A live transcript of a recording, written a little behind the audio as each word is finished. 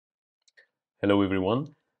Hello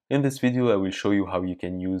everyone. In this video I will show you how you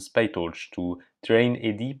can use PyTorch to train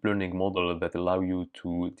a deep learning model that allow you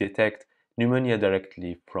to detect pneumonia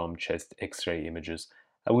directly from chest X-ray images.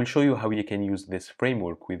 I will show you how you can use this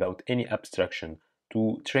framework without any abstraction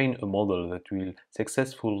to train a model that will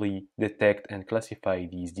successfully detect and classify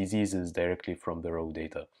these diseases directly from the raw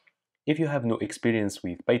data. If you have no experience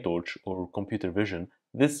with PyTorch or computer vision,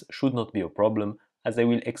 this should not be a problem, as I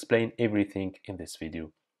will explain everything in this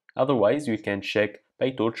video. Otherwise, you can check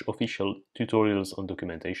PyTorch official tutorials on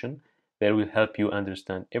documentation. They will help you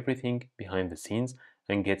understand everything behind the scenes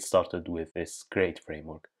and get started with this great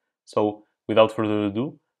framework. So, without further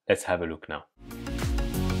ado, let's have a look now.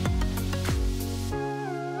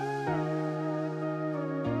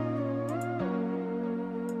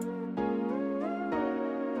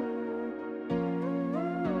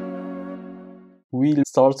 We'll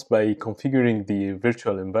start by configuring the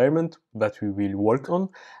virtual environment that we will work on,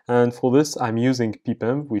 and for this I'm using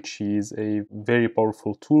pipenv, which is a very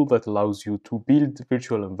powerful tool that allows you to build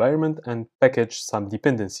virtual environment and package some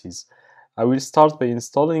dependencies. I will start by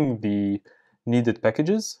installing the needed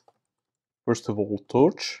packages. First of all,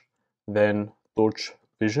 Torch, then Torch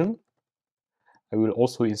Vision. I will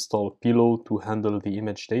also install Pillow to handle the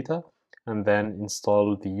image data, and then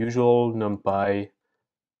install the usual NumPy,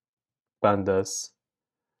 pandas,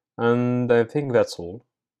 and I think that's all.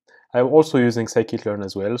 I'm also using scikit-learn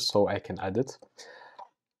as well, so I can add it.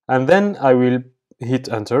 And then I will hit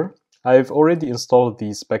enter. I've already installed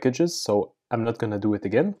these packages, so I'm not going to do it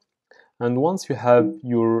again. And once you have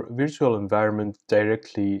your virtual environment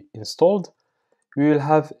directly installed, you will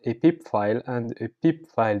have a pip file and a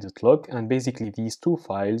pipfile.log, and basically these two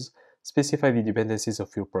files specify the dependencies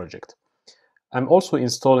of your project. I'm also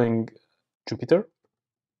installing Jupyter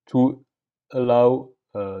to allow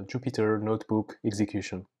Jupyter Notebook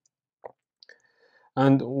execution.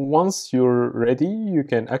 And once you're ready, you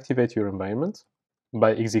can activate your environment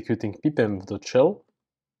by executing pipenv.shell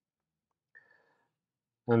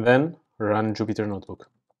and then run Jupyter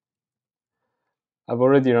Notebook. I've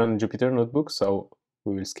already run Jupyter Notebook, so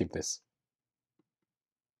we will skip this.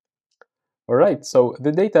 Alright, so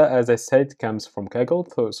the data, as I said, comes from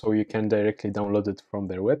Kaggle, so you can directly download it from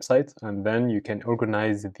their website, and then you can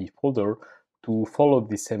organize the folder to follow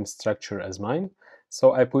the same structure as mine.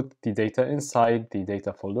 So I put the data inside the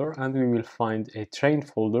data folder, and we will find a train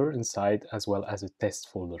folder inside as well as a test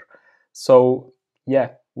folder. So yeah,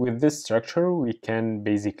 with this structure, we can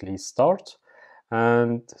basically start.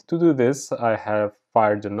 And to do this, I have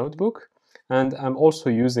fired a notebook, and I'm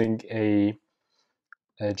also using a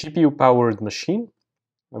GPU-powered machine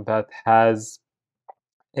that has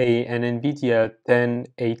an NVIDIA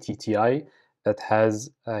 1080 Ti that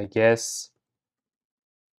has, I guess,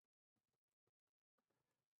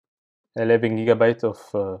 11 gigabyte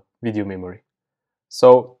of video memory.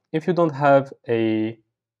 So if you don't have a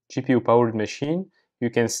GPU-powered machine, you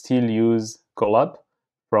can still use Colab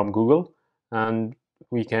from Google, and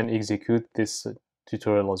we can execute this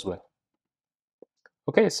tutorial as well.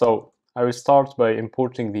 Okay, so I will start by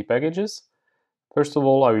importing the packages. First of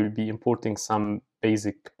all, I will be importing some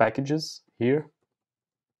basic packages here,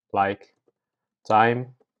 like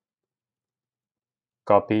time,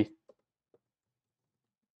 copy,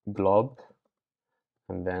 glob,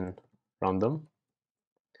 and then random.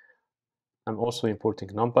 I'm also importing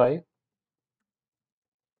NumPy,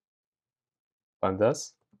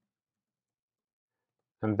 pandas,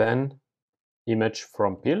 and then image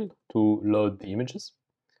from pill to load the images.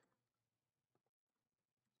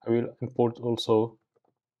 I will import also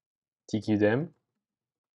tqdem,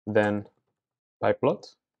 then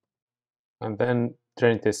pyplot, and then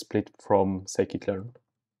train test split from scikit-learn.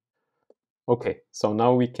 Okay, so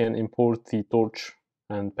now we can import the Torch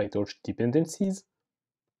and PyTorch dependencies.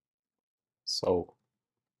 So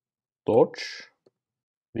Torch,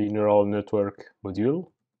 the neural network module.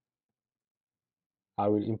 I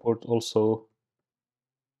will import also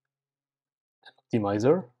an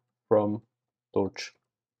optimizer from Torch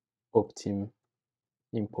optim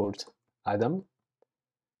import Adam.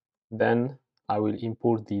 Then I will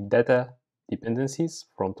import the data dependencies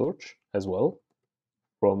from Torch as well,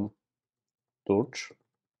 from Torch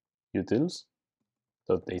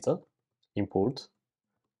utils.data, import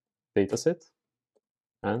dataset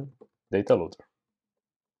and data loader.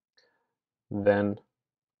 Then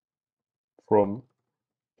from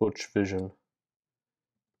Torch Vision,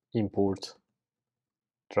 import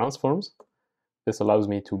transforms. This allows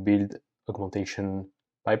me to build augmentation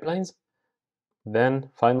pipelines. Then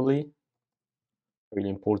finally, I will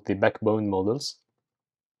import the backbone models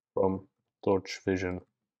from Torch Vision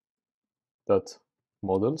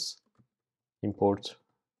models, import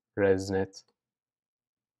ResNet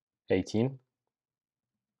 18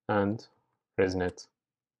 and ResNet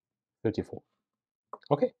 34.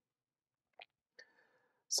 Okay.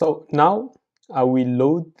 So now I will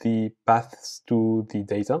load the paths to the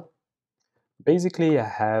data. Basically, I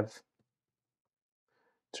have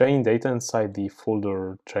train data inside the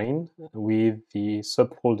folder train with the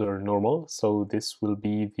subfolder normal. So this will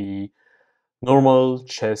be the normal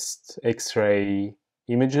chest X-ray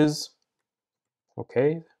images.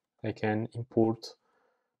 Okay, I can import,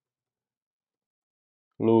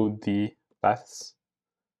 load the paths,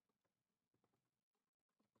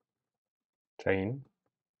 train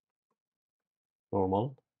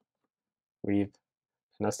normal with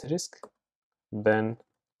an asterisk, then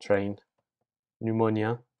train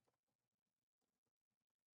pneumonia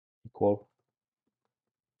equal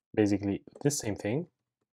basically the same thing.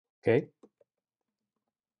 Okay,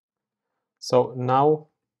 so now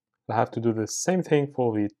I have to do the same thing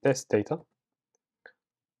for the test data.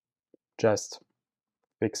 Just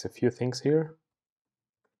fix a few things here.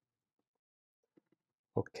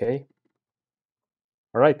 Okay.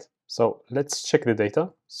 All right, so let's check the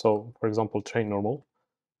data. So for example, train normal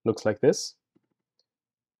looks like this.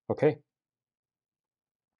 Okay.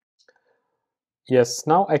 Yes,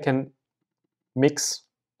 now I can mix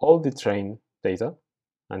all the train data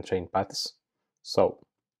and train paths. So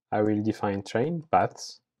I will define train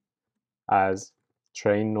paths as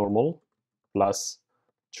train normal plus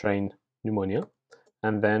train pneumonia,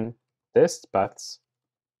 and then test paths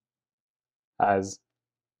as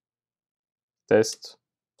test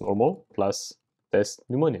normal plus test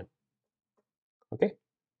pneumonia. Okay.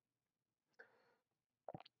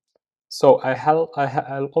 So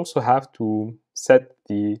I'll also have to set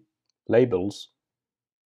the labels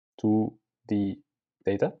to the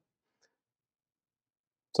data.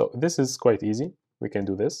 So this is quite easy. We can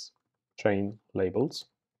do this. Train labels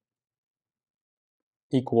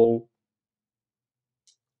equal.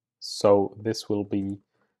 So this will be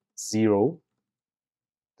 0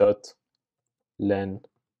 dot len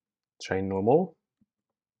train normal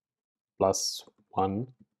plus 1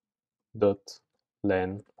 dot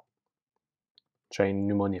len train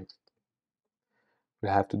pneumonia. We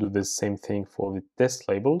have to do the same thing for the test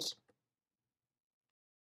labels.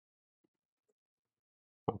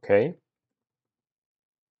 Okay.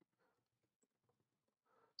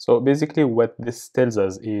 So basically what this tells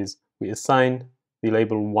us is we assign the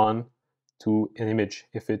label 1 to an image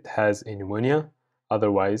if it has a pneumonia,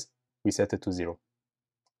 otherwise we set it to 0.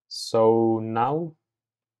 So now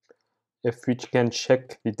if we can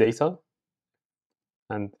check the data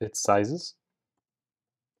and its sizes,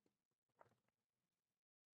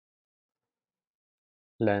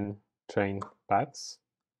 len train paths,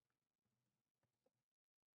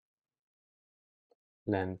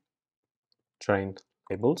 len train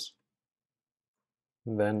labels,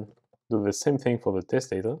 then do the same thing for the test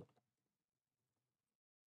data,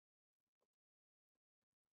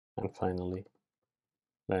 and finally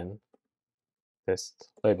len test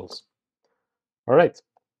labels. All right,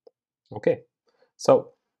 okay.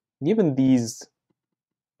 So given these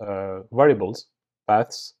variables,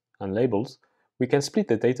 paths, and labels, we can split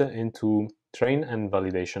the data into train and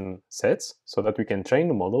validation sets so that we can train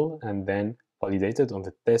the model and then validate it on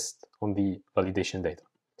the test on the validation data.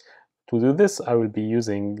 To do this, I will be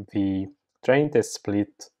using the train test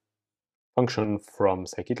split function from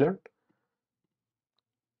scikit-learn.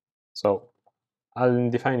 So I'm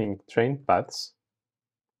defining train paths,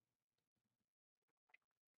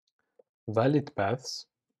 valid paths,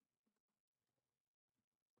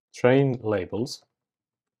 train labels,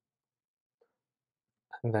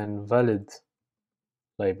 and then valid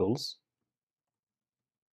labels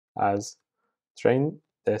as train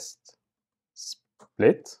test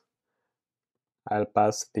split. I'll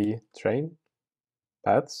pass the train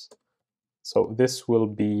paths, so this will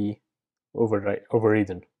be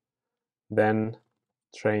overridden. Then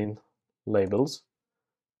train labels,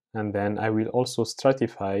 and then I will also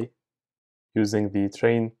stratify using the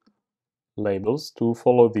train labels to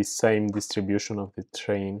follow the same distribution of the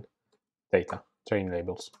train data, train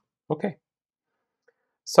labels. Okay.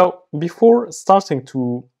 So before starting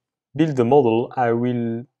to build the model, I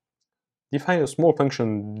will define a small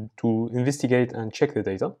function to investigate and check the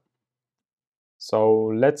data. So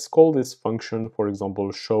let's call this function, for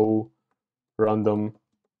example, show random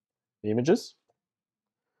images.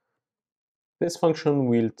 This function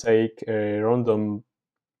will take a random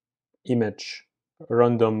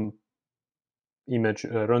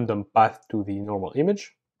path to the normal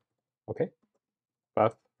image. Okay,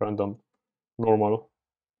 path random normal.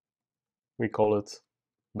 We call it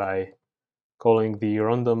by calling the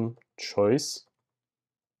random choice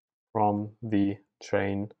from the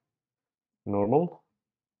train normal.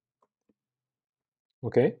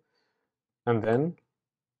 Okay, and then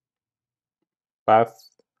path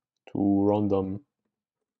to random,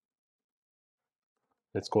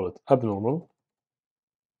 let's call it abnormal,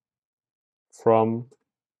 from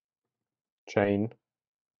chain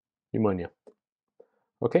pneumonia.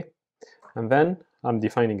 Okay, and then I'm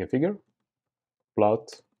defining a figure,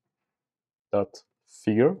 plot dot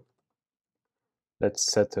figure.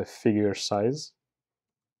 Let's set a figure size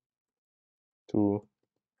to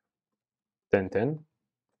 1010.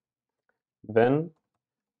 Then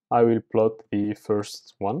I will plot the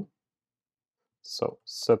first one. So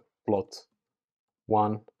subplot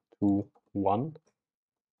 1 to 1,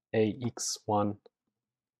 ax1.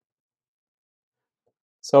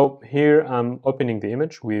 So here I'm opening the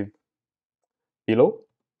image with below.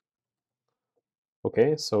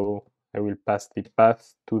 Okay, so I will pass the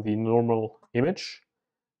path to the normal image.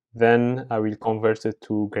 Then I will convert it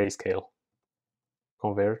to grayscale.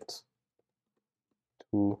 Convert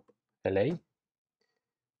to LA.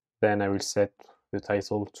 Then I will set the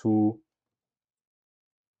title to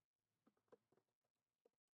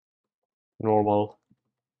normal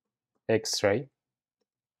X-ray.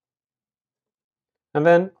 And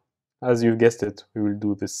then, as you guessed it, we will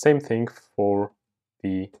do the same thing for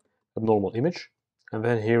the abnormal image. And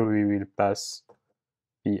then here we will pass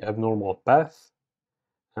the abnormal path,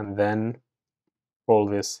 and then call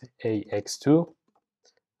this AX2.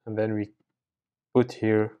 And then we put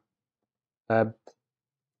here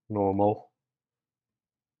abnormal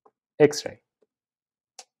X-ray.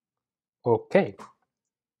 Okay,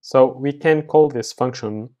 so we can call this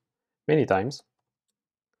function many times.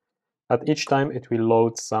 At each time, it will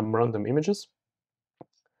load some random images.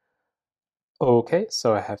 Okay,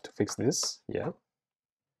 so I have to fix this, yeah.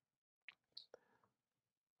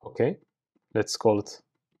 Okay, let's call it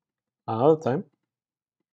another time.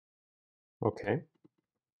 Okay.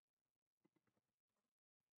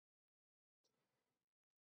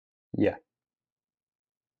 Yeah.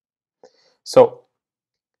 So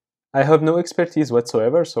I have no expertise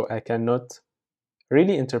whatsoever, so I cannot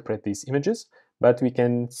really interpret these images, but we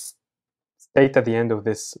can state at the end of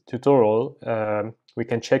this tutorial, we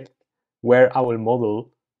can check where our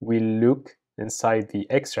model will look inside the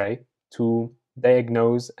X-ray to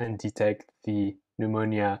diagnose and detect the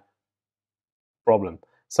pneumonia problem.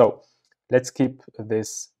 So let's keep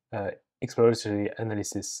this exploratory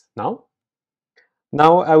analysis now.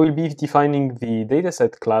 Now I will be defining the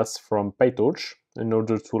dataset class from PyTorch in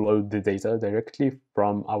order to load the data directly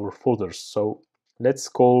from our folders. So let's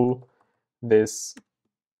call this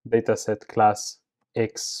dataset class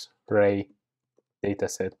X-ray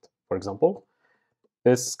dataset, for example.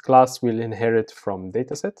 This class will inherit from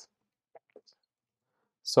dataset.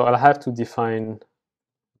 So I'll have to define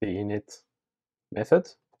the init method,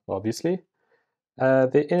 obviously.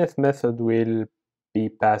 The init method will be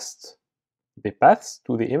passed the paths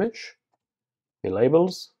to the image, the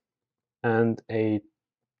labels, and a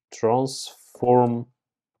transform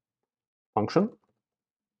function,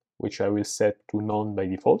 which I will set to none by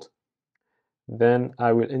default. Then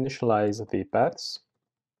I will initialize the paths,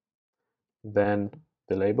 then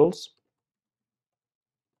the labels,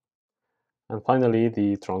 and finally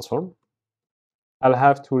the transform. I'll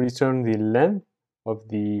have to return the length of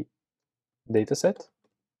the dataset.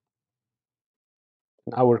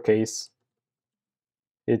 In our case,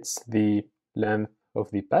 it's the length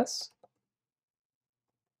of the paths.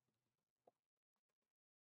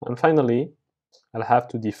 And finally, I'll have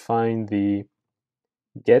to define the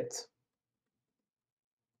get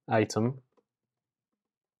item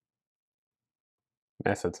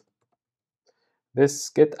method. This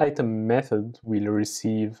get item method will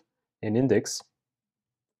receive an index.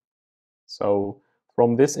 So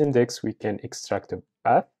from this index, we can extract a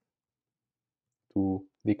path to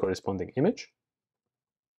the corresponding image.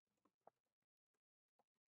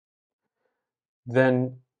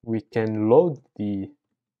 Then we can load the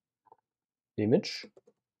image,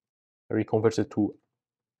 reconvert it to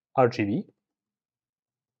RGB.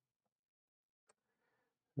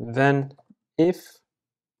 Then if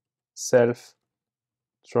self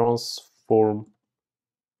transform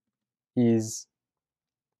is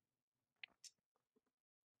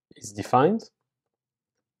defined,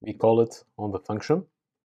 we call it on the function.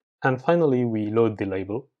 And finally, we load the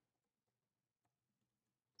label.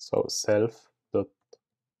 So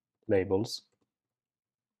self.labels.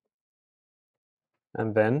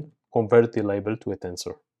 And then convert the label to a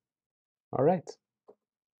tensor. All right.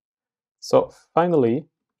 So finally,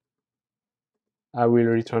 I will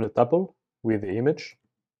return a tuple with the image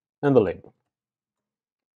and the label.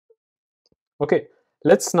 Okay,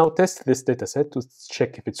 Let's now test this dataset to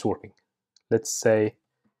check if it's working. Let's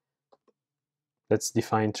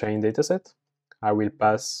define train dataset. I will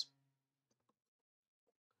pass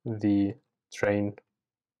the train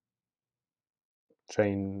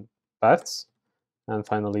paths and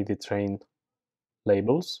finally the train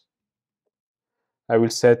labels. I will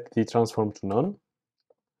set the transform to none.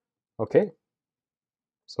 Okay.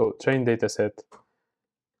 So train dataset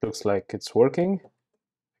looks like it's working. I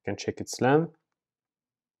can check its length.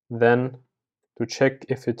 Then to check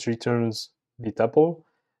if it returns the tuple,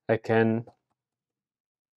 I can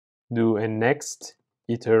do a next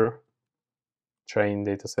iter train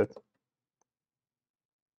dataset.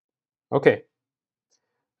 Okay.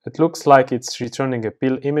 It looks like it's returning a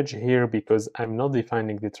pill image here because I'm not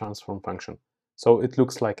defining the transform function. So it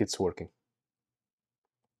looks like it's working.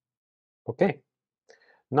 Okay.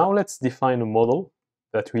 Now let's define a model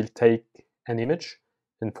that will take an image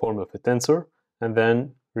in form of a tensor and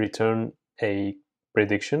then return a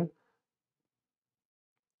prediction.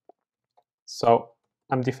 So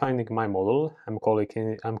I'm defining my model. I'm calling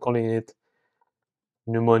it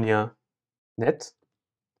Pneumonia net.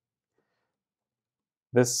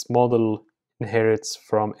 This model inherits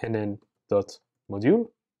from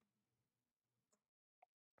nn.module.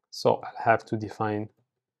 So I'll have to define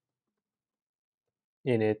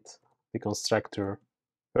init the constructor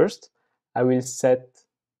first. I will set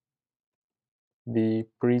the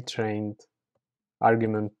pre-trained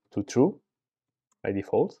argument to true by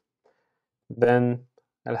default. Then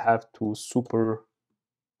I'll have to super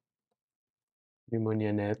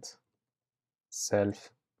pneumonia net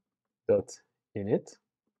self dot init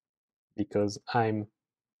because I'm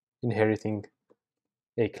inheriting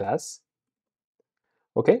a class.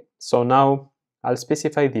 Okay, so now I'll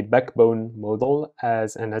specify the backbone model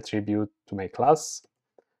as an attribute to my class.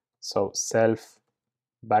 So self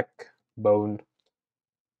backbone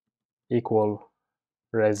equal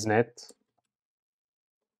resnet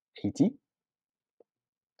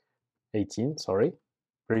 18, sorry,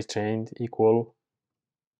 pre-trained equal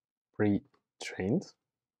pre-trained.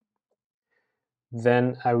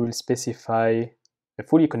 Then I will specify a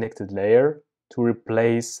fully connected layer to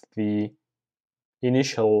replace the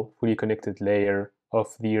initial fully connected layer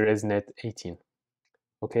of the resnet 18.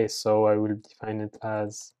 Okay, so I will define it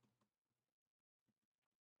as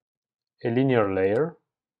a linear layer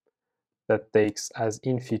that takes as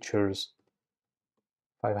in features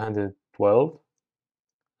 512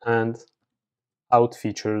 and out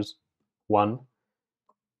features 1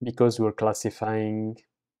 because we're classifying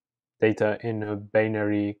data in a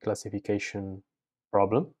binary classification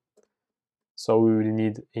problem. So we will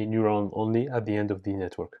need a neuron only at the end of the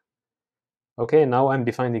network. Okay, now I'm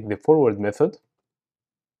defining the forward method.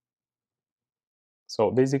 So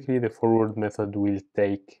basically the forward method will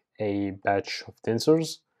take a batch of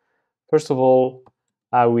tensors. First of all,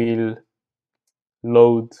 I will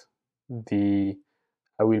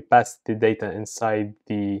pass the data inside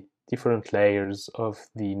the different layers of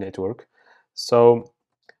the network. So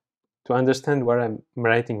to understand what I'm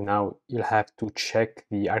writing now, you'll have to check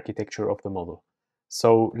the architecture of the model.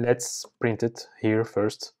 So let's print it here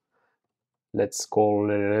first. Let's call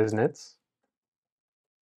resnet.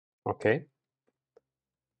 Okay.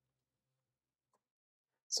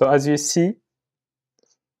 So as you see,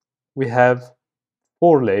 we have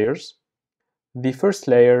 4 layers. The first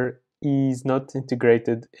layer is not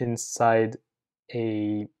integrated inside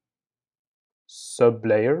a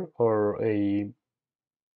sub-layer or a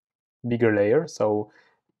bigger layer. So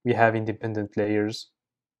we have independent layers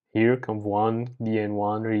here, conv1,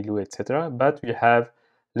 dn1, ReLU, etc. But we have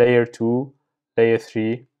layer 2, layer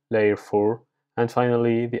 3, layer 4, and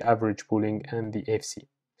finally the average pooling and the FC.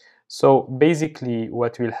 So basically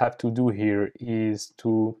what we'll have to do here is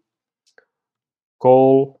to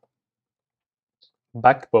call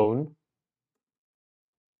backbone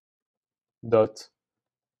dot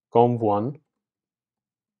conv1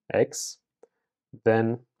 x,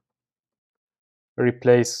 then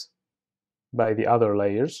replace by the other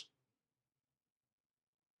layers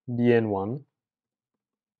dn1,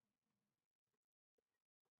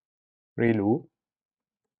 ReLU,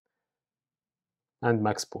 and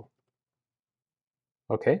max pool.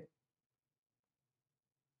 Okay.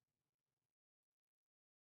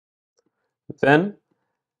 Then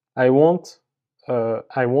I don't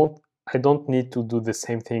need to do the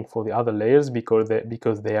same thing for the other layers because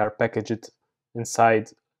they are packaged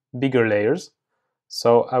inside bigger layers.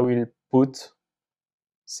 So I will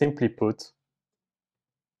simply put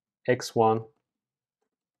x1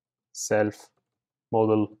 self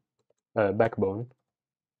model backbone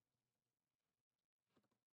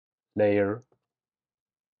layer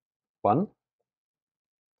 1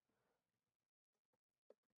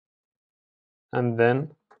 and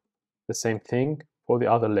then the same thing for the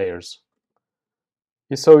other layers.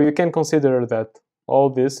 So you can consider that all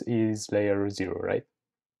this is layer 0, right?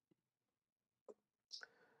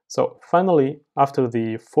 So finally, after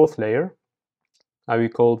the fourth layer, I will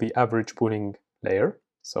call the average pooling layer.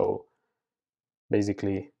 So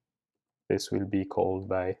basically, this will be called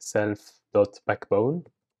by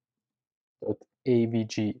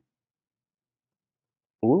self.backbone.avg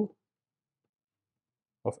pool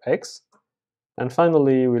of x. And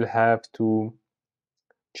finally, we'll have to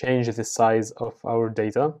change the size of our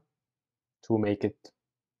data to make it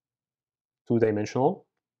two-dimensional.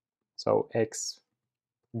 So x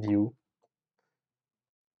view.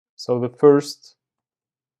 So the first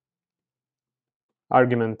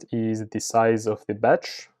argument is the size of the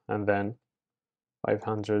batch, and then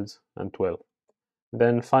 512.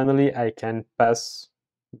 Then finally, I can pass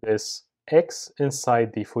this x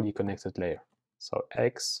inside the fully connected layer. So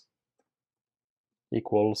x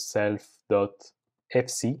equals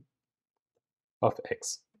self.fc of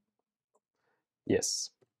x.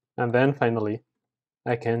 Yes. And then finally,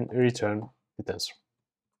 I can return the tensor.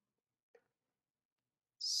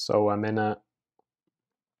 So I'm gonna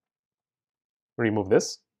remove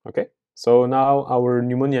this. Okay. So now our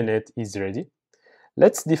Pneumonia net is ready.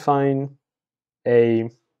 Let's define a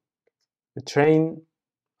train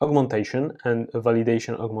augmentation and a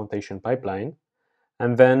validation augmentation pipeline,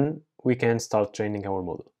 and then we can start training our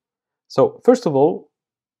model. So first of all,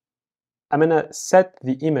 I'm gonna set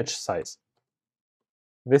the image size.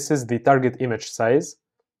 This is the target image size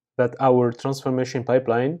that our transformation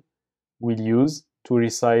pipeline will use to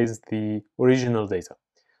resize the original data.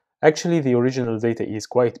 Actually, the original data is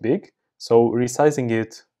quite big, so resizing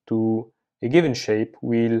it to a given shape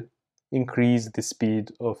will increase the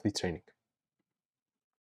speed of the training.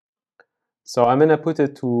 So I'm gonna put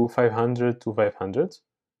it to 500 to 500.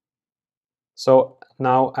 So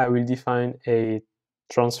now I will define a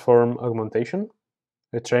transform augmentation,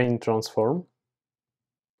 a train transform.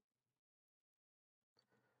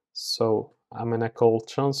 So I'm gonna call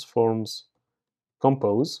transforms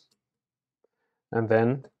compose, and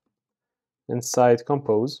then inside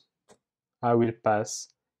compose, I will pass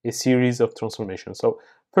a series of transformations. So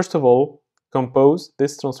first of all, compose,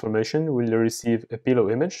 this transformation will receive a pillow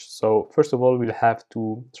image. So first of all, we'll have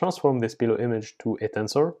to transform this pillow image to a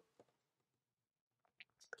tensor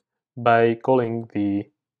by calling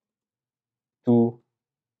the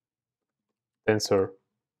toTensor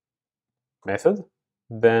method.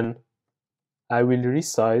 Then I will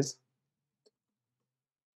resize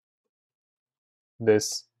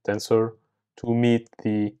this tensor to meet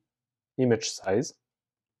the image size.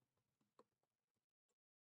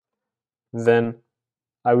 Then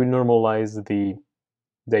I will normalize the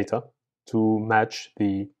data to match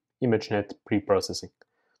the ImageNet pre-processing.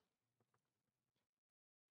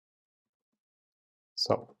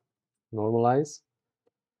 So normalize.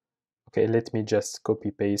 Okay, let me just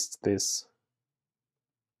copy paste this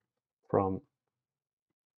from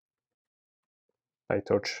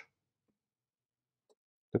PyTorch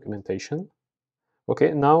documentation.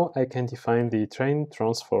 Okay, now I can define the train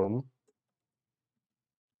transform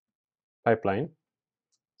pipeline.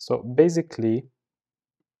 So basically,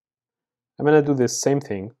 I'm gonna do the same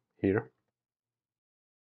thing here.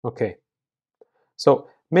 Okay, so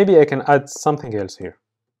maybe I can add something else here.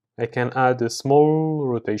 I can add a small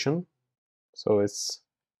rotation, so it's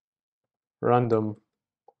random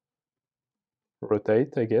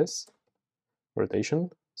rotate, I guess,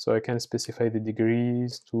 rotation. So I can specify the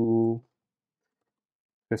degrees to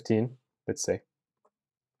 15, let's say.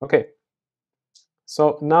 Okay,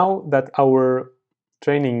 so now that our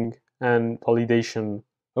training and validation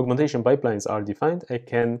augmentation pipelines are defined, I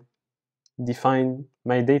can define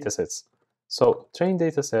my datasets. So train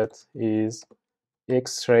dataset is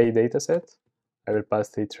X-ray dataset. I will pass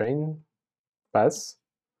the train pass,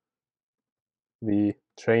 the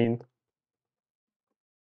train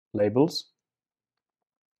labels,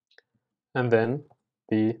 and then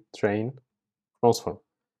the train transform.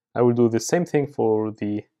 I will do the same thing for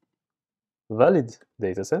the valid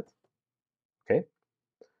dataset. Okay,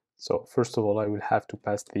 so first of all, I will have to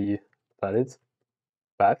pass the valid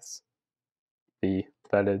paths, the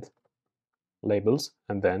valid labels,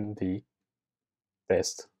 and then the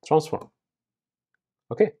test transform.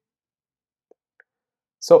 Okay,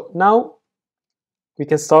 so now we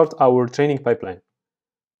can start our training pipeline.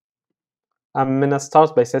 I'm gonna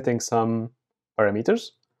start by setting some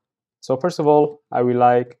parameters. So first of all, I would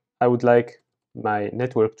like my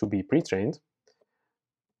network to be pre-trained,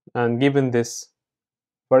 and given this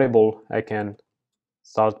variable, I can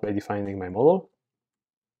start by defining my model.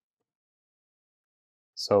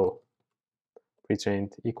 So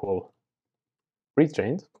pre-trained equal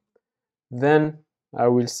pre-trained. Then I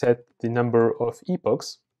will set the number of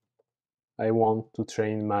epochs I want to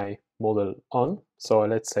train my model on. So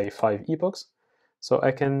let's say 5 epochs. So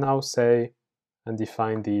I can now say and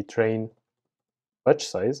define the train batch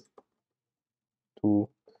size to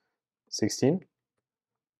 16,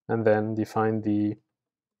 and then define the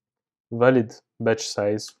valid batch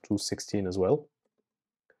size to 16 as well.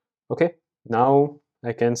 Okay, now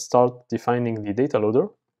I can start defining the data loader.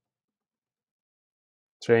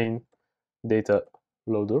 Train data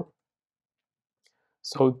loader.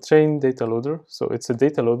 So train data loader, so it's a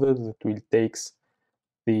data loader that will takes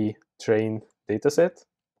the train dataset,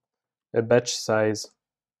 a batch size,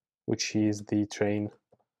 which is the train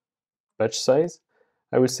batch size.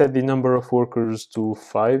 I will set the number of workers to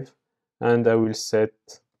 5, and I will set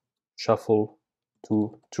shuffle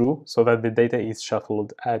to true, so that the data is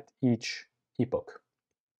shuffled at each epoch.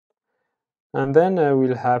 And then I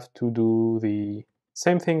will have to do the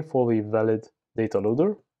same thing for the valid data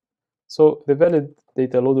loader. So the valid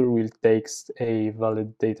data loader will take a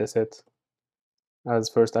valid dataset as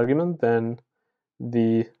first argument, then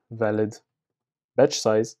the valid batch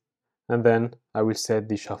size, and then I will set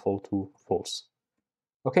the shuffle to false.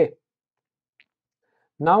 Okay.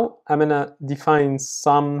 Now I'm gonna define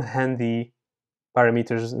some handy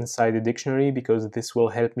parameters inside the dictionary, because this will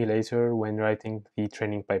help me later when writing the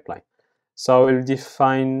training pipeline. So I will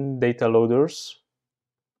define data loaders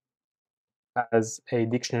as a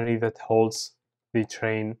dictionary that holds the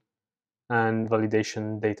train and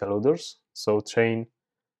validation data loaders. So train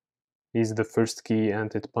is the first key,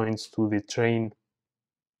 and it points to the train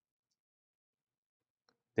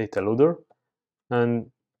data loader,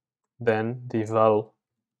 and then the val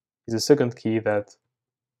is the second key that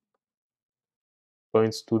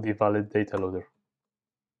points to the valid data loader.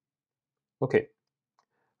 Okay,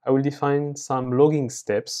 I will define some logging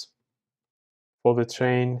steps. For the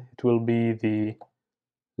train, it will be the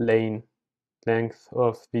lane length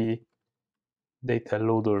of the data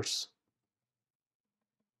loaders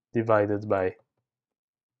divided by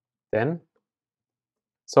 10.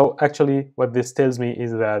 So actually what this tells me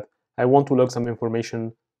is that I want to log some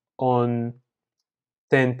information on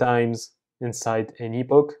 10 times inside an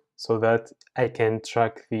epoch, so that I can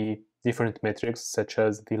track the different metrics such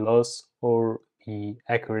as the loss or the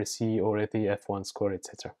accuracy or the F1 score,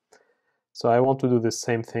 etc. So I want to do the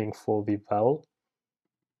same thing for the val.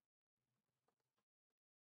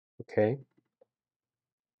 Okay.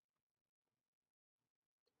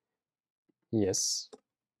 Yes.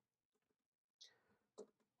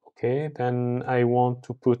 Okay, then I want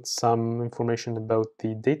to put some information about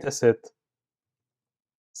the dataset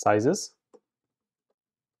sizes.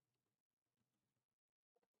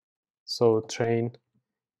 So train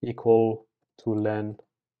equal to len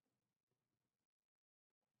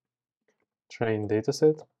train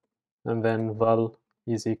dataset, and then val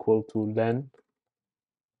is equal to len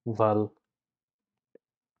val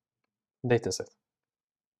dataset.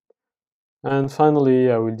 And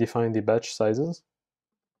finally, I will define the batch sizes.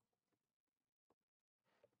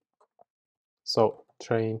 So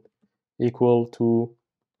train equal to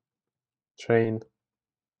train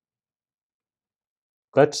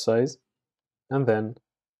batch size, and then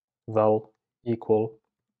val equal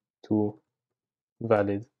to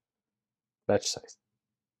valid batch size.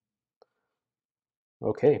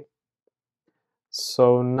 Okay.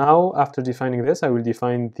 So now, after defining this, I will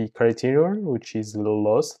define the criterion, which is the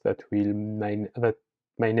loss that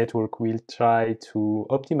my network will try to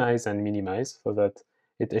optimize and minimize so that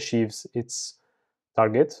it achieves its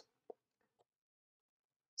target.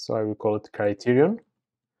 So I will call it criterion.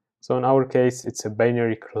 So in our case, it's a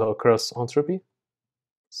binary cross entropy.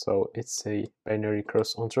 So it's a binary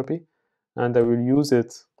cross entropy, and I will use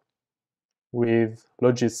it with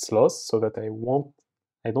logits loss so that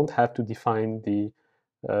I don't have to define the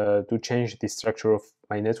to change the structure of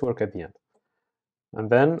my network at the end. And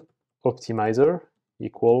then optimizer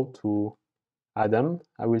equal to Adam.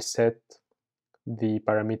 I will set the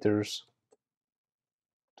parameters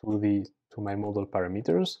to my model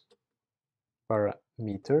parameters.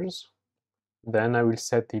 Then I will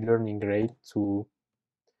set the learning rate to,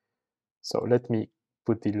 so let me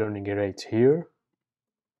put the learning rate here.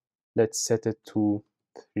 Let's set it to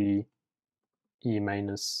 3e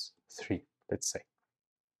minus 3, let's say.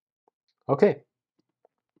 Okay,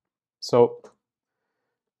 so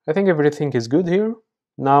I think everything is good here.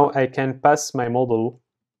 Now I can pass my model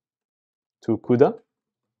to CUDA.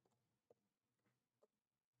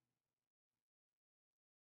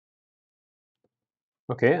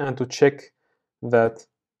 Okay, and to check that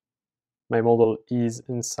my model is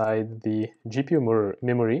inside the GPU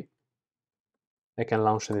memory, I can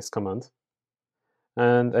launch this command,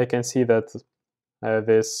 and I can see that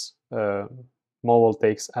this model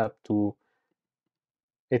takes up to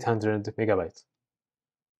 800 megabytes.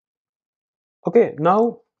 Okay,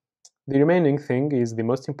 now the remaining thing is the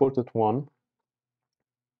most important one.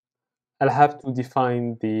 I'll have to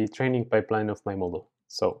define the training pipeline of my model.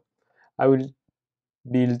 So I will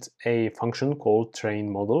build a function called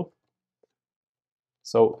train model.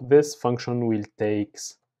 So this function will take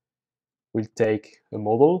a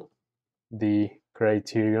model, the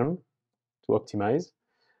criterion to optimize,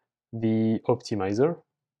 the optimizer,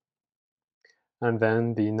 and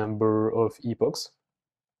then the number of epochs,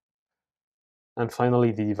 and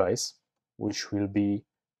finally the device, which will be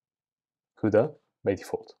CUDA by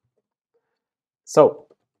default. So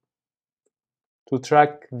to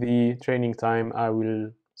track the training time, I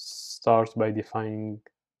will start by defining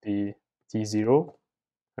the T0.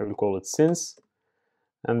 I will call it since,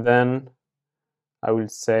 and then I will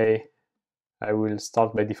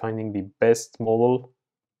start by defining the best model,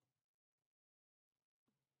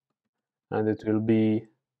 and it will be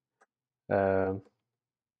a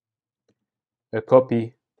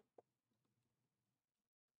copy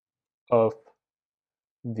of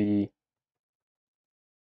the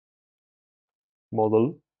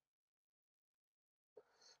model,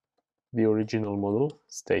 the original model,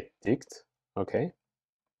 state ticked. Okay.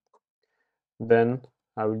 Then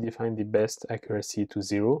I will define the best accuracy to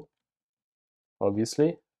 0,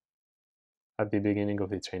 obviously, at the beginning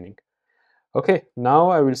of the training. Okay,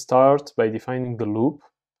 now I will start by defining the loop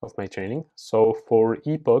of my training. So for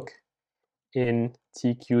epoch in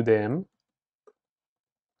TQDM,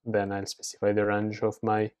 then I'll specify the range of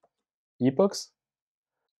my epochs.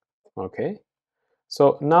 Okay,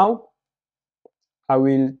 so now I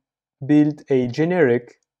will build a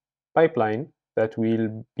generic pipeline that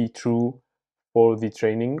will be true for the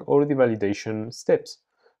training or the validation steps.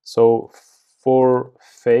 So for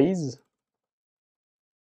phase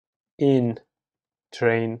in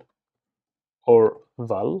train or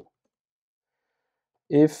val,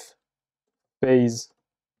 if phase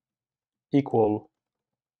equal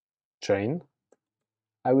train,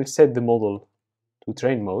 I will set the model to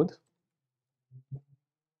train mode.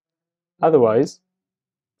 Otherwise,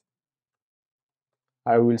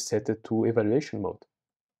 I will set it to evaluation mode.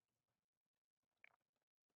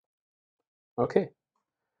 Okay,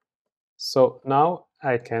 so now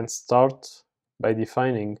I can start by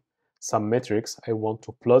defining some metrics I want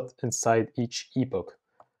to plot inside each epoch.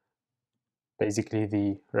 Basically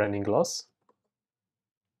the running loss,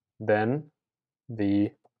 then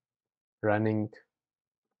the running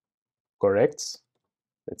corrects,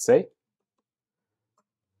 let's say,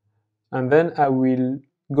 and then I will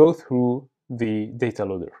go through the data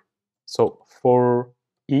loader. So for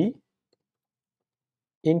E,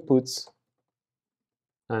 inputs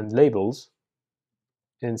and labels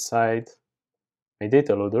inside my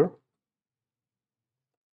data loader.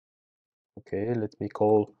 Okay, let me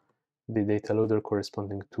call the data loader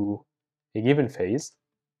corresponding to a given phase.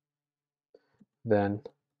 Then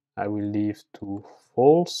I will leave to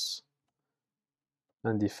false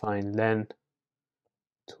and define len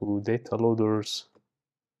to data loaders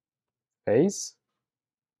phase.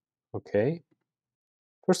 Okay.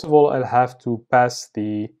 First of all, I'll have to pass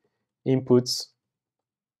the inputs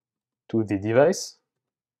to the device,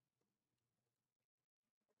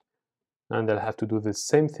 and I'll have to do the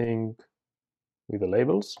same thing with the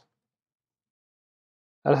labels.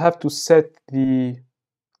 I'll have to set the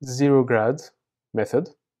zero grad method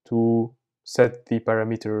to set the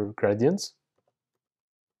parameter gradients.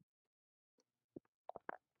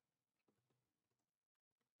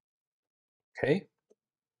 Okay.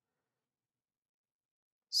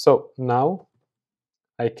 So now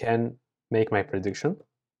I can make my prediction.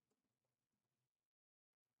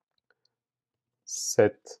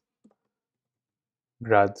 Set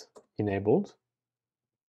grad enabled.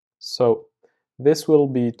 So this will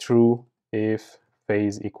be true if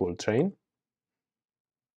phase equal train.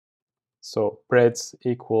 So preds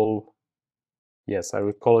equal, yes, I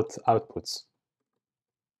will call it outputs.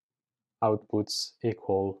 Outputs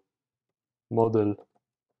equal model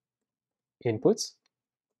inputs.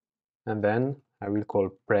 And then I will call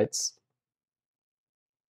preds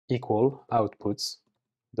equal outputs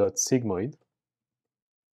dot sigmoid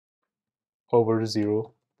over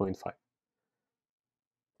 0.5.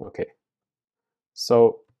 Okay.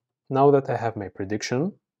 So now that I have my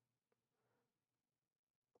prediction,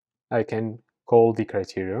 I can call the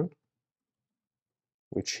criterion,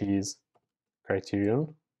 which is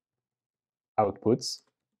criterion outputs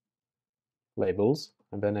labels,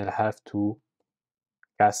 and then I'll have to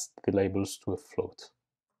cast the labels to a float.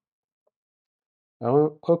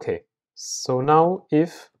 Okay, so now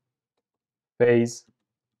if phase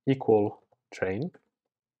equal train,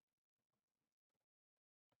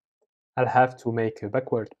 I'll have to make a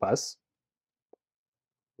backward pass,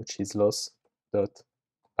 which is loss dot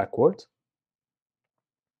backward,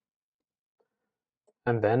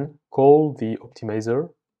 and then call the optimizer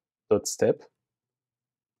dot step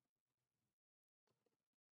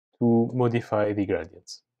to modify the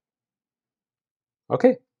gradients.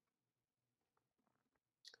 Okay.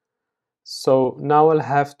 So now I'll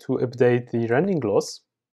have to update the running loss.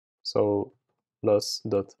 So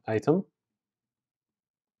loss.item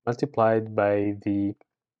multiplied by the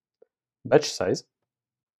batch size.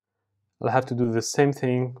 I'll have to do the same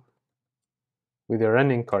thing with the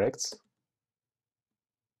running corrects.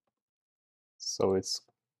 So it's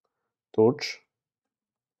torch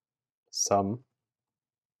sum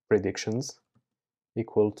predictions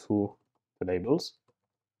equal to the labels.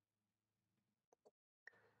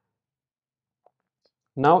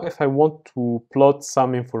 Now if I want to plot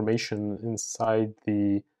some information inside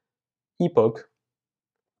the epoch,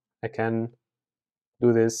 I can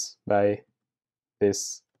do this by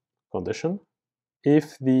this condition.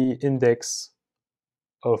 If the index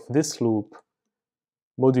of this loop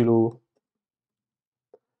modulo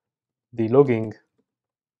the logging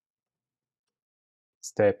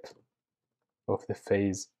step of the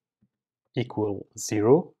phase equal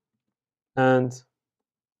 0 and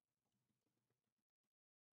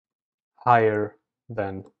higher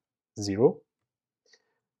than 0,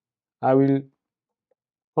 I will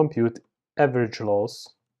compute average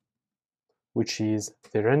loss, which is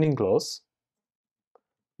the running loss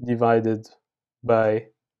divided by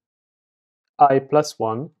I plus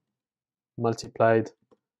 1 multiplied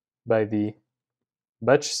by the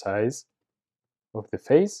batch size of the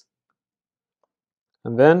phase,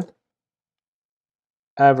 and then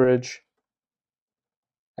average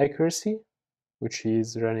accuracy, which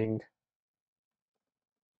is running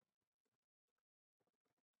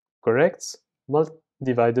corrects,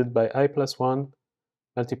 divided by I plus 1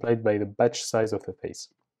 multiplied by the batch size of the phase.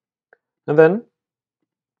 And then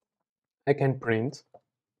I can print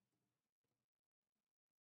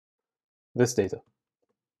this data.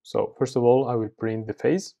 So first of all, I will print the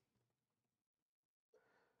phase.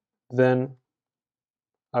 Then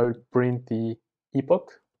I will print the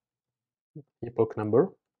epoch number.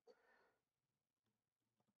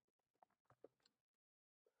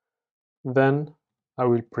 Then I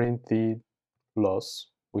will print the loss,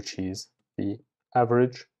 which is the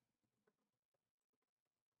average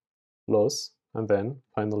loss, and then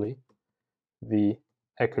finally the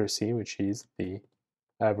accuracy, which is the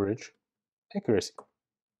average accuracy.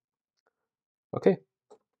 Okay.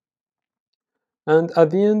 And at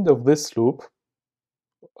the end of this loop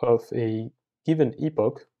of a given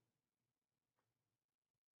epoch,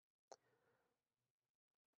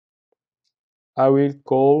 I will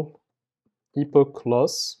call epoch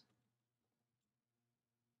loss,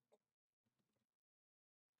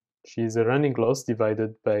 which is a running loss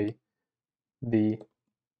divided by the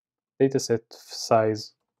dataset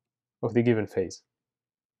size of the given phase.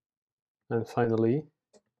 And finally,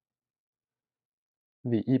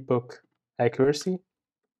 the epoch accuracy,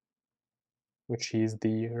 which is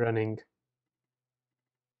the running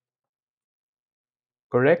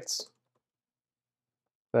corrects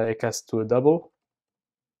that I cast to a double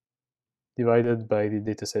divided by the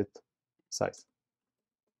dataset size.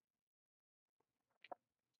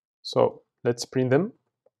 So let's print them.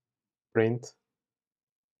 Print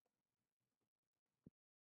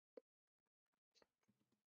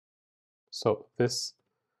so this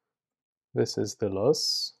is the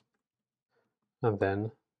loss, and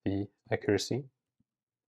then the accuracy.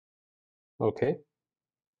 Okay.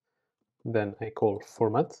 Then I call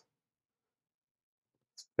format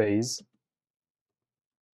phase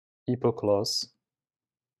epoch loss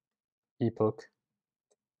epoch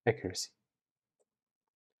accuracy.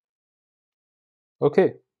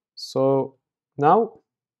 Okay, so now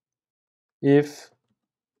if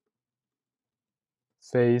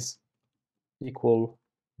phase equal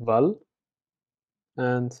val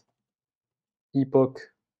and epoch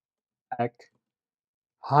ac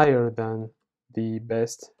higher than the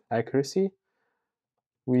best accuracy,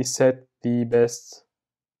 we set the best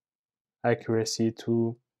accuracy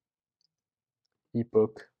to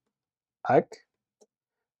epoch ac.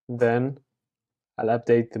 Then I'll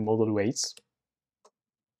update the model weights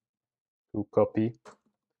to copy,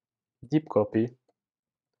 deep copy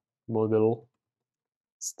model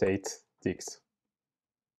state dict.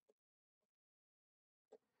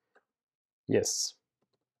 Yes.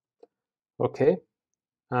 Okay.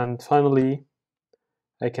 And finally,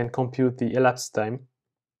 I can compute the elapsed time,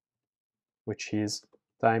 which is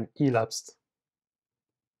time elapsed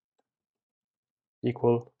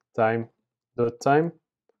equal time dot time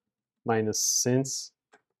minus since,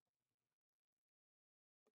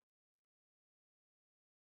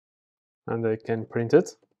 and I can print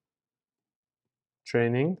it.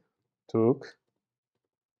 Training took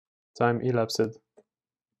time elapsed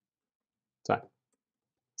time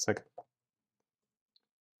second.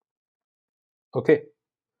 Okay,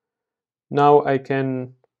 now I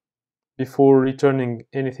can, before returning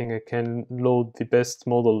anything, I can load the best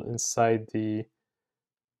model inside the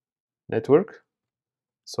network.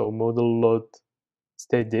 So model load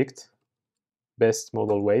state dict best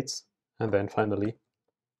model weights, and then finally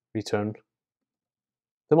return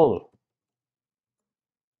the model.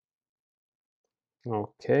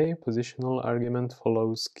 Okay, positional argument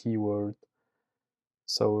follows keyword.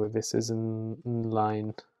 So this is in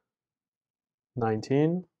line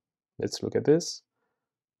 19. Let's look at this.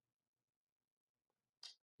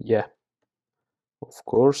 Yeah, of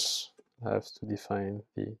course, I have to define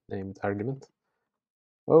the named argument.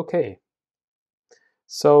 Okay,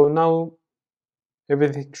 so now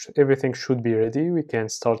everything should be ready. We can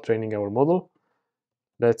start training our model.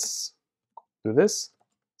 Let's do this.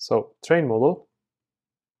 So train model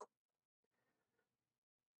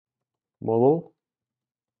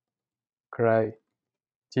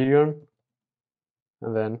criterion,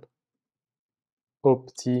 and then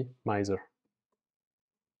optimizer.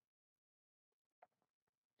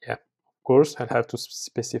 Yeah, of course, I'll have to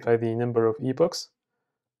specify the number of epochs.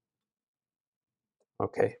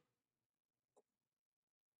 Okay.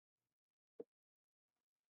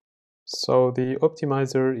 So the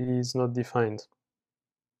optimizer is not defined.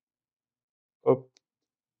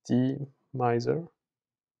 Optimizer.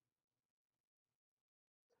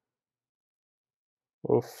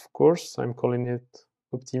 Of course, I'm calling it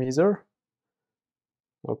optimizer.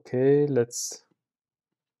 Okay, let's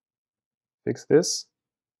fix this.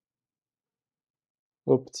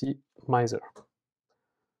 Optimizer.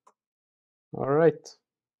 All right.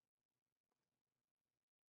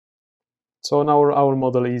 So now our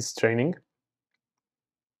model is training.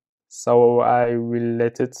 So I will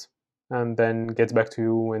let it and then get back to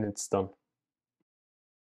you when it's done.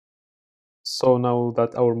 So now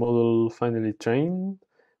that our model finally trained,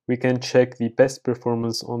 we can check the best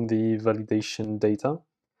performance on the validation data.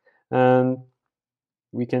 And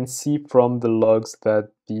we can see from the logs that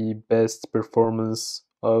the best performance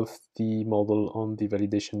of the model on the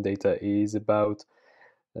validation data is about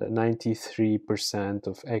 93%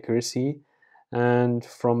 of accuracy. And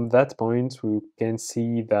from that point, we can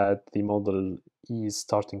see that the model is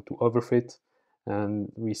starting to overfit,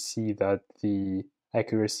 and we see that the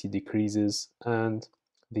accuracy decreases and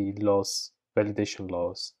the validation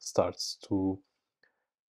loss starts to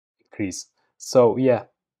increase. So yeah,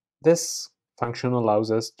 this function allows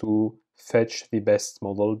us to fetch the best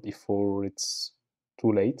model before it's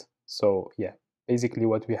too late. So yeah, basically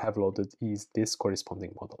what we have loaded is this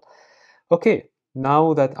corresponding model. Okay,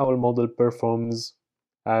 now that our model performs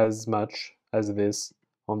as much as this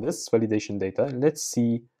on this validation data, let's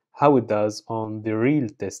see how it does on the real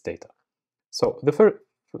test data. So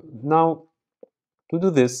now to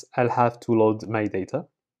do this, I'll have to load my data.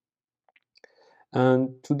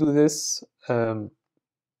 And to do this, I'll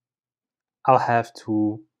have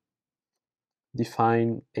to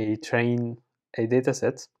define a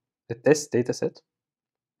dataset, a test dataset.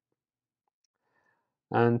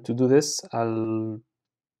 And to do this, I'll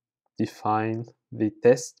define the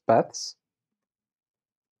test paths.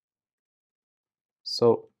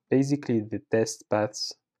 So basically the test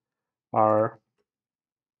paths are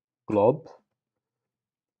glob,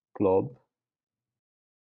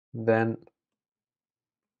 then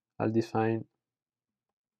I'll define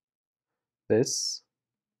this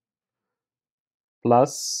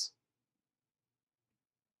plus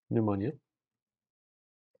pneumonia.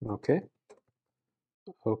 Okay.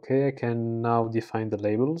 Okay, I can now define the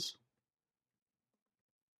labels,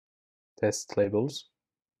 test labels,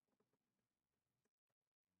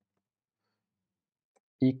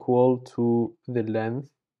 equal to the length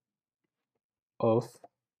of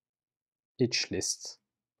each list.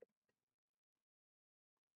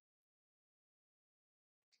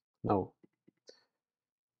 No.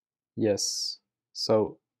 Yes.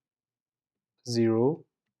 So 0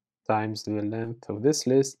 times the length of this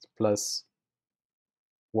list plus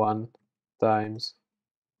 1 times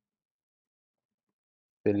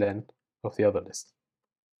the length of the other list.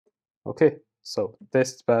 Okay, so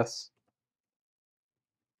test paths,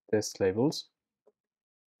 test labels.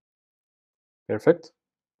 Perfect.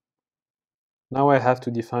 Now I have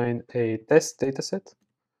to define a test dataset.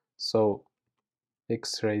 So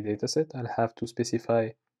X-ray dataset, I'll have to specify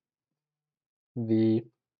the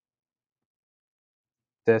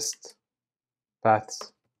test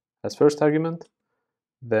paths as first argument,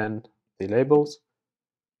 then the labels,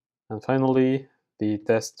 and finally the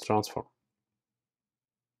test transform.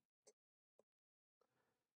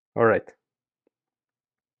 All right.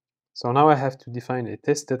 So now I have to define a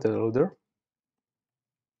test data loader,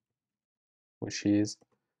 which is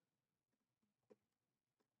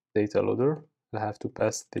data loader. I have to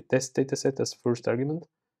pass the test dataset as first argument,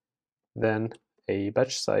 then a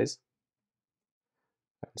batch size.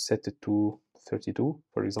 I'll set it to 32,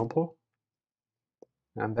 for example,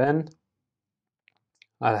 and then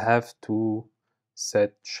I have to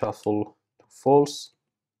set shuffle to false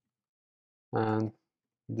and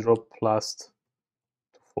drop last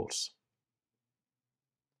to false.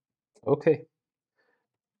 Okay,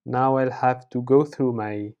 now I'll have to go through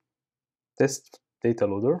my test data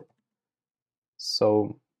loader.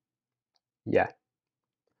 So yeah,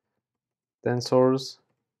 tensors,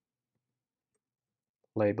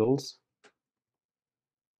 labels,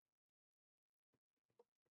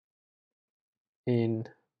 in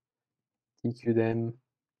tqdem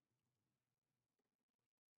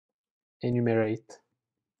enumerate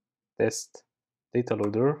test data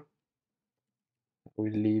loader,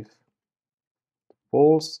 we'll leave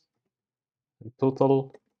false and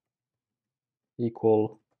total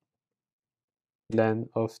equal len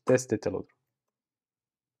of test data loader.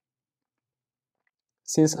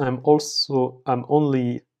 Since I'm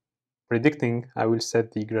only predicting, I will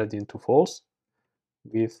set the gradient to false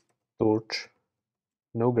with torch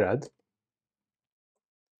no grad.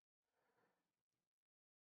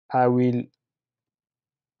 I will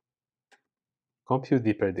compute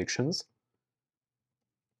the predictions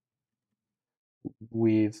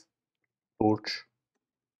with torch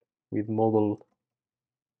with model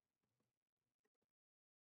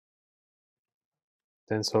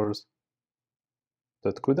tensors.cuda.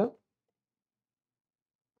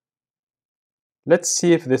 Let's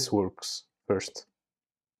see if this works first.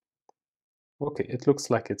 Okay, it looks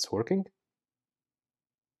like it's working.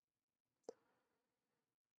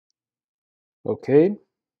 Okay,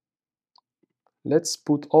 let's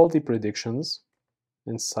put all the predictions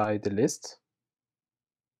inside the list.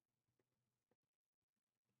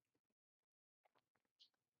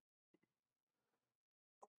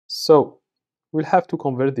 So we'll have to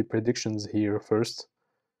convert the predictions here first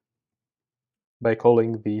by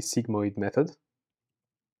calling the sigmoid method,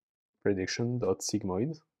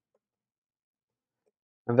 prediction.sigmoid,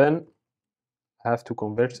 and then I have to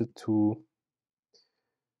convert it to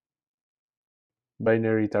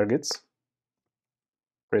binary targets,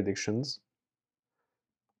 predictions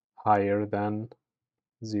higher than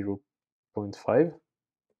 0.5,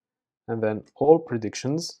 and then all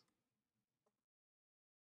predictions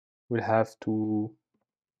will have to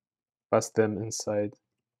pass them inside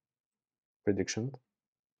prediction.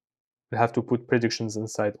 We'll have to put predictions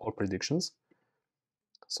inside all predictions.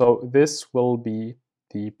 So this will be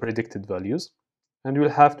the predicted values, and we'll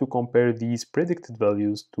have to compare these predicted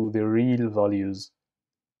values to the real values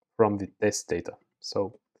from the test data.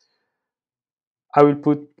 So I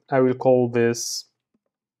will call this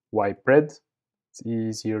ypred. It's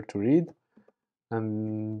easier to read,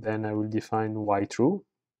 and then I will define ytrue.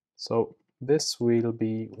 So this will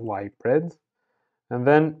be ypred, and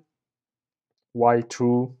then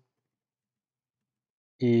ytrue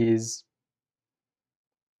is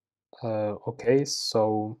okay.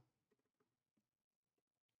 So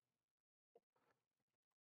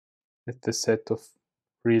it's the set of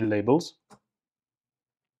real labels.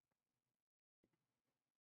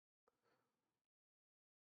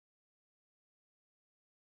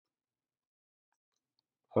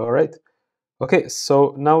 All right. Okay,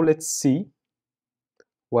 so now let's see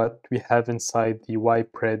what we have inside the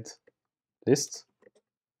ypred list.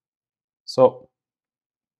 So,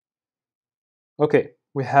 okay,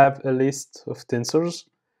 we have a list of tensors.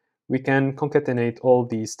 We can concatenate all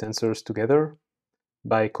these tensors together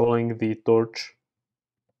by calling the torch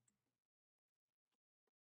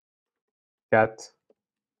cat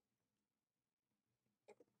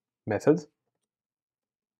method.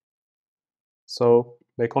 So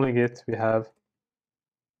by calling it, we have,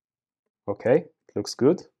 okay, it looks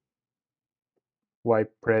good.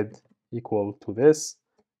 Ypred equal to this,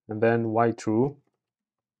 and then ytrue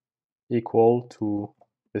equal to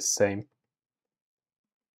the same.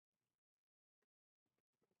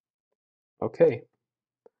 Okay,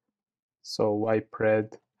 so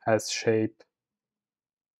ypred has shape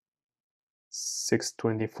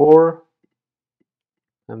 624,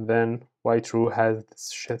 and then ytrue has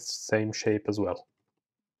the same shape as well.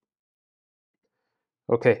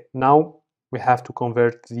 Okay, now we have to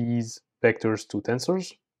convert these vectors to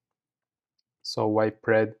tensors. So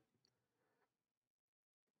ypred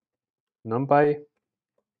numpy.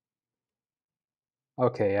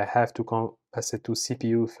 Okay, I have to pass it to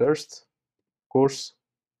CPU first, of course.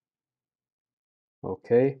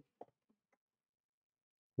 Okay,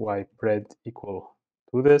 ypred equal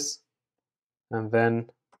to this, and then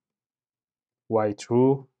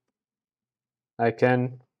ytrue. I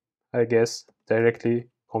can, I guess, directly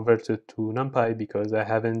convert it to numpy because I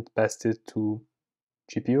haven't passed it to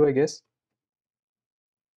GPU, I guess.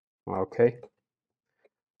 Okay,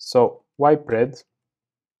 so ypred,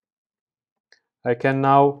 I can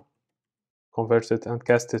now convert it and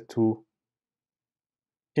cast it to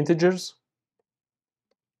integers,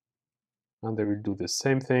 and I will do the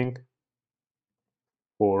same thing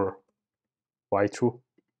for ytrue.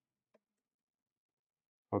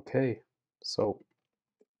 Okay, so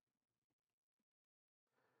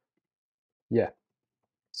yeah,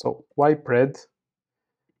 so ypred,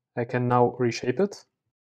 I can now reshape it,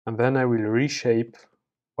 and then I will reshape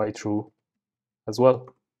ytrue as well.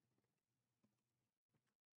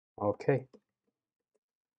 Okay,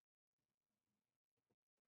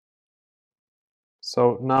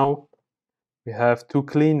 so now we have two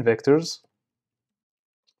clean vectors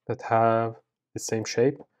that have the same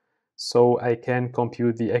shape. So I can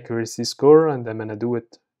compute the accuracy score, and I'm gonna do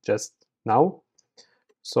it just now.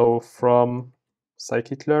 So from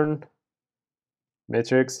scikit-learn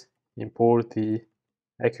metrics, import the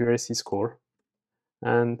accuracy score,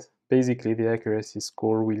 and basically the accuracy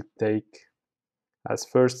score will take as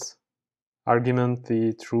first argument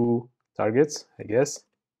the true targets, I guess.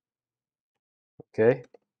 Okay,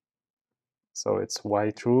 so it's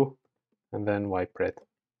ytrue and then ypred.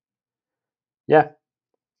 Yeah,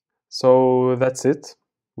 so that's it.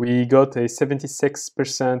 We got a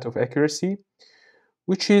 76% of accuracy,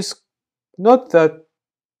 which is not that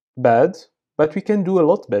bad, but we can do a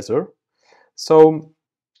lot better. So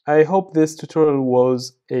I hope this tutorial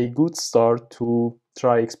was a good start to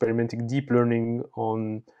try experimenting deep learning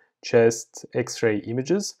on chest X-ray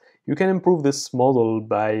images. You can improve this model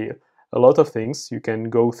by a lot of things. You can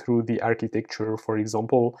go through the architecture, for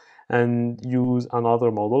example, and use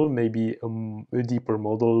another model, maybe a deeper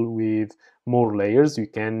model with more layers. You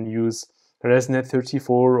can use ResNet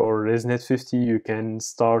 34 or ResNet 50. You can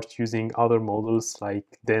start using other models like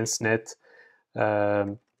DenseNet,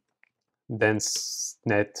 um,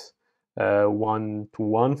 DenseNet 1 to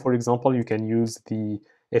 1, for example. You can use the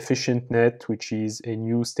EfficientNet, which is a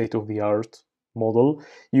new state-of-the-art model.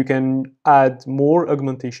 You can add more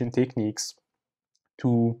augmentation techniques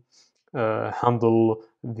to handle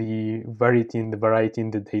the variety in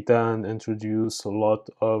the data and introduce a lot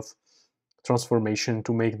of transformation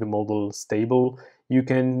to make the model stable. You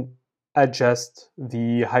can adjust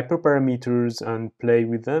the hyperparameters and play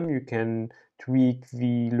with them. You can tweak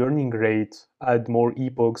the learning rate, add more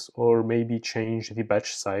epochs, or maybe change the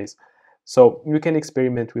batch size. So you can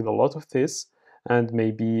experiment with a lot of this and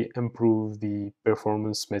maybe improve the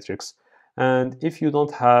performance metrics. And if you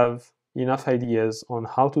don't have enough ideas on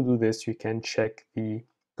how to do this, you can check the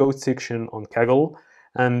code section on Kaggle,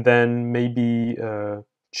 and then maybe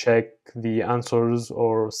check the answers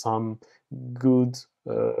or some good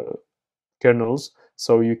kernels.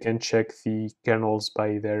 So you can check the kernels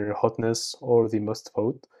by their hotness or the must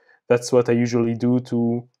vote. That's what I usually do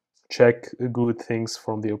to check good things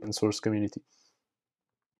from the open source community.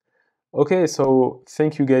 Okay, so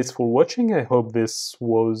thank you guys for watching. I hope this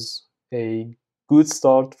was a good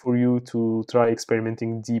start for you to try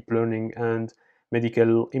experimenting deep learning and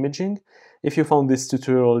medical imaging. If you found this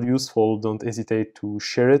tutorial useful, don't hesitate to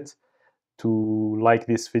share it, to like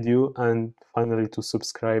this video, and finally to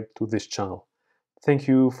subscribe to this channel. Thank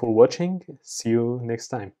you for watching. See you next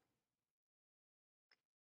time.